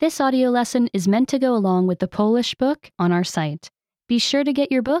This audio lesson is meant to go along with the Polish book on our site. Be sure to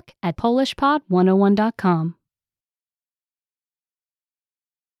get your book at polishpod101.com.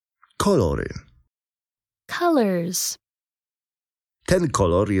 Kolory. Colors. Ten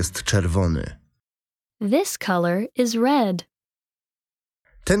kolor jest czerwony. This color is red.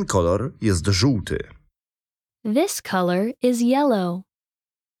 Ten kolor jest żółty. This color is yellow.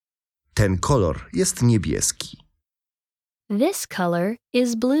 Ten kolor jest niebieski. This color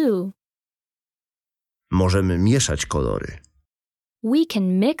is blue. Możemy mieszać kolory. We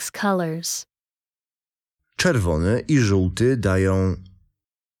can mix colors. Czerwony i żółty dają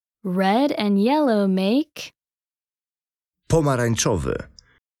Red and yellow make pomarańczowy.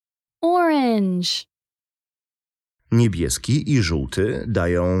 orange. Niebieski i żółty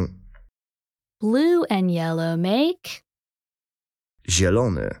dają Blue and yellow make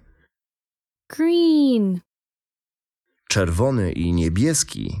zielony. green. Czerwony i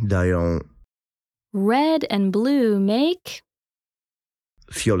niebieski dają Red and blue make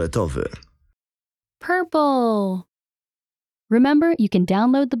fioletowy. purple. Remember, you can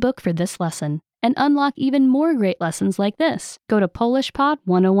download the book for this lesson and unlock even more great lessons like this. Go to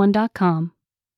polishpod101.com.